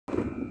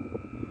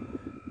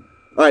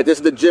Alright, this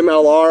is the Gym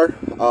LR.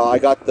 I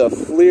got the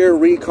Flir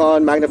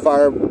Recon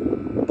magnifier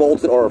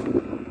bolted or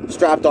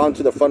strapped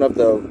onto the front of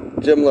the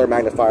MWIR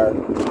magnifier.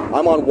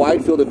 I'm on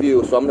wide field of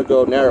view, so I'm going to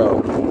go narrow.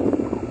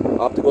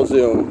 Optical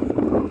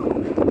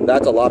zoom.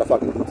 That's a lot of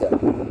fucking detail.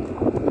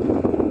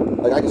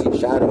 Like, I can see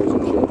shadows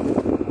and shit.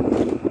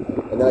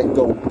 And then I can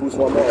go boost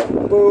one more.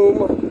 Boom.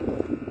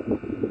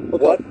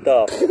 What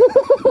the?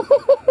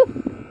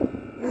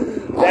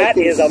 That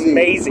is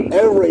amazing.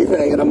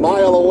 Everything, and a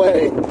mile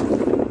away.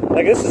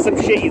 Like, this is some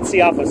shit you'd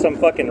see off of some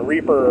fucking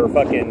Reaper or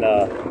fucking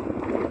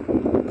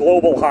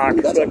Global Hawk.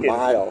 Dude, that's fucking... a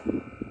mile.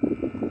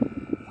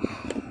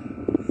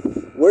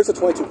 Where's the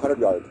 2,200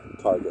 yard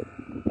target?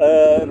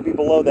 It'll be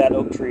below that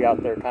oak tree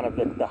out there, kind of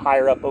the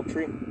higher up oak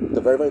tree. The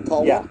very, very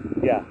tall one?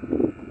 Yeah.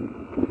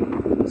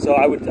 So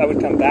I would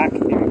come back.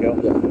 Here you go.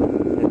 Yeah.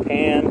 And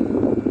pan.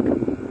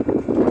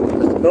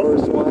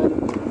 First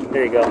one.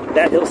 There you go.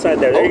 That hillside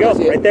there. There you go.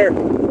 Right there.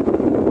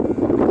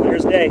 Clear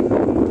as day.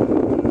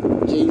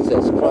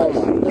 Jesus Christ.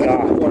 Oh my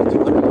God.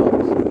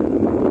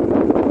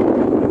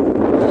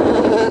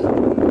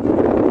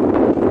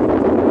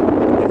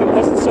 If it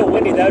wasn't so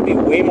windy, that would be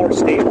way more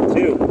stable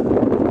too.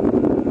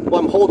 Well,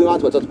 I'm holding on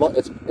to it, so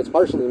it's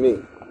partially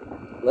me.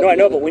 No, I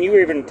know, but when you were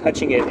even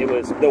touching it, it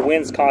was the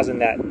wind's causing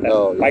that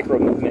micro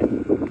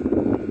movement.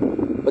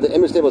 But the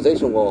image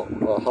stabilization will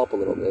help a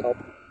little bit.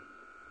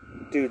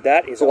 Dude,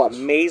 that is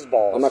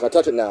amazeballs. I'm not going to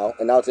touch it now,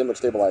 and now it's image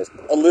stabilized.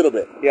 A little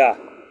bit. Yeah.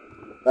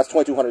 That's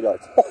 2,200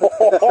 yards.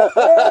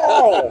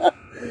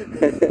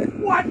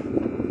 What?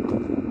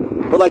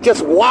 But like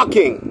just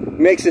walking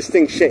makes this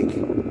thing shake.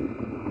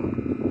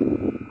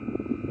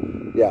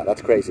 Yeah,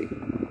 that's crazy.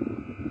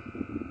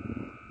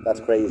 That's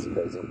crazy.